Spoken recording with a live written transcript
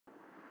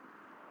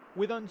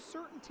With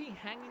uncertainty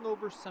hanging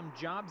over some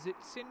jobs at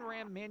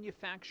Cinram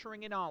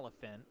Manufacturing in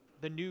Oliphant,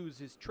 the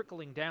news is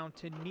trickling down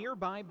to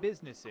nearby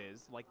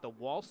businesses like the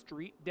Wall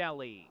Street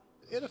Deli.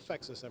 It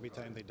affects us every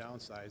time they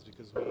downsize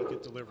because we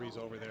get deliveries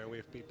over there. We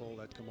have people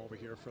that come over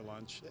here for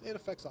lunch. It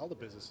affects all the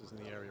businesses in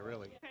the area,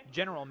 really.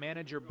 General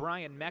Manager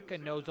Brian Mecca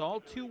knows all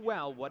too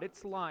well what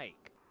it's like.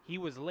 He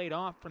was laid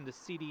off from the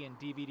CD and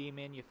DVD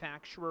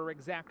manufacturer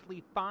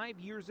exactly 5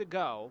 years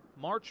ago,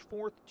 March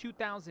 4th,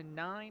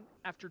 2009,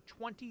 after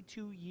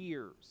 22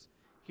 years.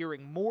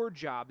 Hearing more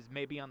jobs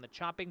may be on the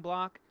chopping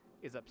block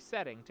is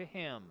upsetting to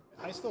him.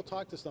 I still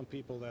talk to some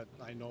people that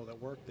I know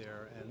that work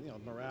there,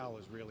 and morale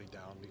is really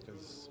down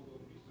because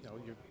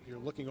you're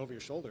looking over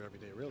your shoulder every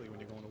day, really, when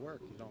you're going to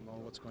work. You don't know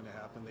what's going to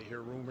happen. They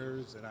hear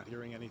rumors, they're not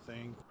hearing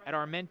anything. At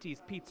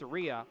Armenti's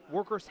Pizzeria,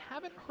 workers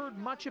haven't heard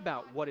much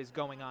about what is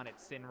going on at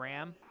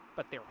Cinram,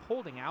 but they're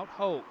holding out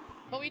hope.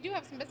 But we do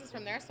have some business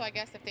from there, so I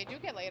guess if they do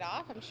get laid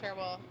off, I'm sure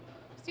we'll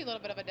see a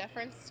little bit of a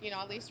difference,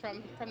 at least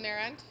from their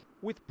end.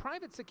 With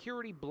private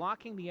security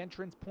blocking the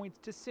entrance points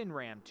to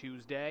Cinram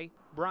Tuesday,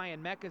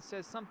 Brian Mecca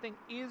says something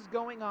is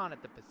going on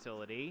at the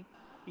facility.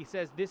 He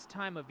says this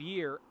time of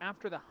year,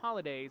 after the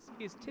holidays,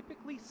 is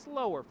typically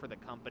slower for the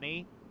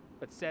company,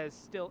 but says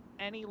still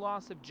any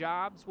loss of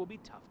jobs will be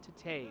tough to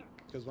take.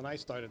 Because when I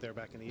started there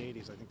back in the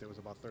 80s, I think there was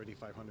about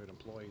 3,500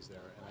 employees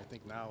there, and I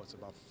think now it's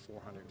about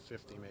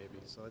 450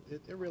 maybe. So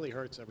it really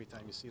hurts every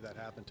time you see that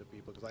happen to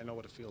people, because I know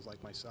what it feels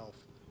like myself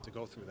to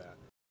go through that.